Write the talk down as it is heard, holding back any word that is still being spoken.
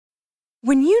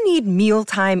When you need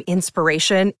mealtime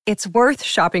inspiration, it's worth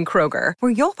shopping Kroger,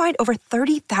 where you'll find over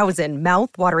 30,000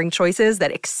 mouth-watering choices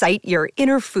that excite your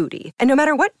inner foodie. And no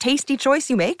matter what tasty choice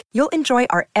you make, you'll enjoy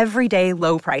our everyday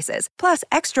low prices, plus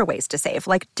extra ways to save,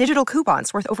 like digital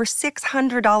coupons worth over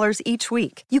 $600 each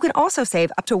week. You can also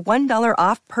save up to $1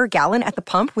 off per gallon at the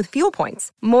pump with fuel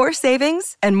points. More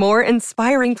savings and more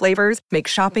inspiring flavors make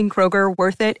shopping Kroger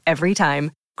worth it every time.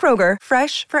 Kroger,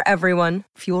 fresh for everyone.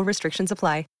 Fuel restrictions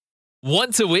apply.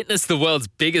 Want to witness the world's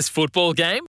biggest football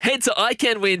game? Head to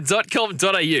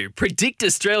iCanWin.com.au, predict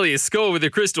Australia's score with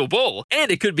a crystal ball, and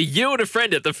it could be you and a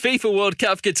friend at the FIFA World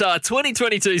Cup Qatar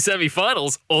 2022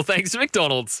 semi-finals, all thanks to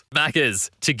McDonald's. Maccas,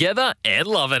 together and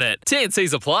loving it.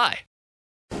 TNCs apply.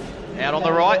 Out on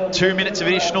the right, 2 minutes of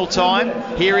additional time.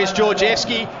 Here is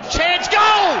Georgievski. Chance, goal!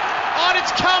 Oh, and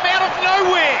it's come out of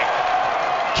nowhere.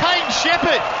 Kane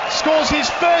Shepherd scores his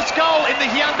first goal in the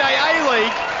Hyundai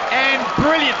A-League. And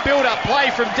brilliant build-up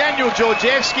play from Daniel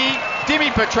Georgievski,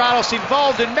 Dimi Petranos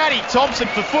involved, and Matty Thompson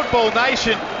for Football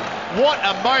Nation. What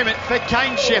a moment for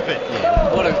Kane Shepherd.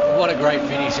 Yeah, what a great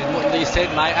finish. And what you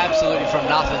said, mate, absolutely from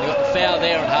nothing. They got the foul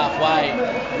there at halfway.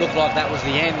 Looked like that was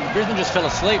the end. Brisbane just fell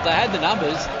asleep. They had the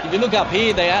numbers. If you look up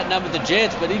here, they outnumbered the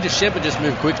Jets, but Shepherd just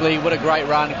moved quickly. What a great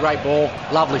run, great ball,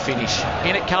 lovely finish.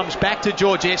 And it comes back to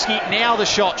Georgievski. Now the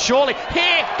shot, surely.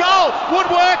 Here, goal!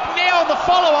 Woodwork now on the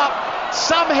follow-up.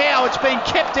 Somehow it's been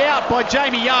kept out by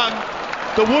Jamie Young.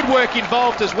 The woodwork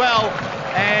involved as well.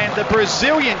 And the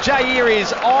Brazilian, Jair,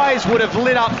 his eyes would have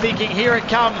lit up thinking, here it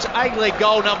comes, A-League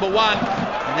goal number 1.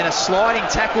 And then a sliding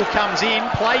tackle comes in,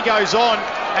 play goes on,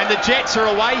 and the Jets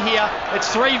are away here. It's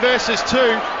 3 versus 2.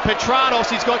 Petranos,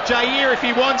 he's got Jair if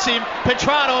he wants him.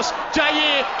 Petranos,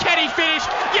 Jair, can he finish?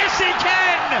 Yes, he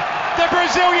can! The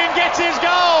Brazilian gets his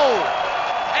goal!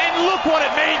 And look what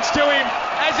it means to him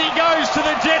as he goes to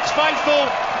the Jets faithful,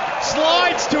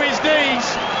 slides to his knees,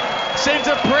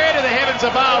 sends a prayer to the heavens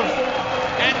above,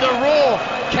 and the Roar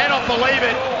cannot believe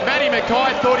it. Matty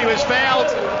Mackay thought he was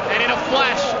fouled, and in a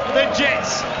flash, the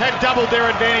Jets have doubled their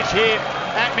advantage here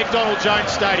at McDonald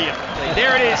Jones Stadium.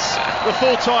 There it is, the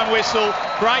full-time whistle.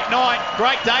 Great night,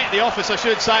 great day at the office, I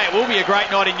should say. It will be a great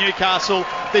night in Newcastle.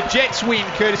 The Jets win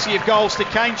courtesy of goals to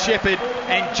Kane Shepherd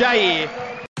and Jair.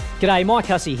 G'day, Mike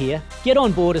Hussey here. Get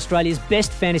on board Australia's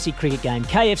best fantasy cricket game,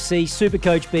 KFC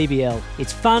Supercoach BBL.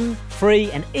 It's fun, free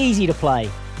and easy to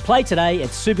play. Play today at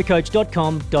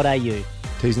supercoach.com.au.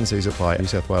 T's and C's apply. New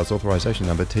South Wales authorisation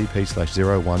number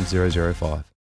TP/01005.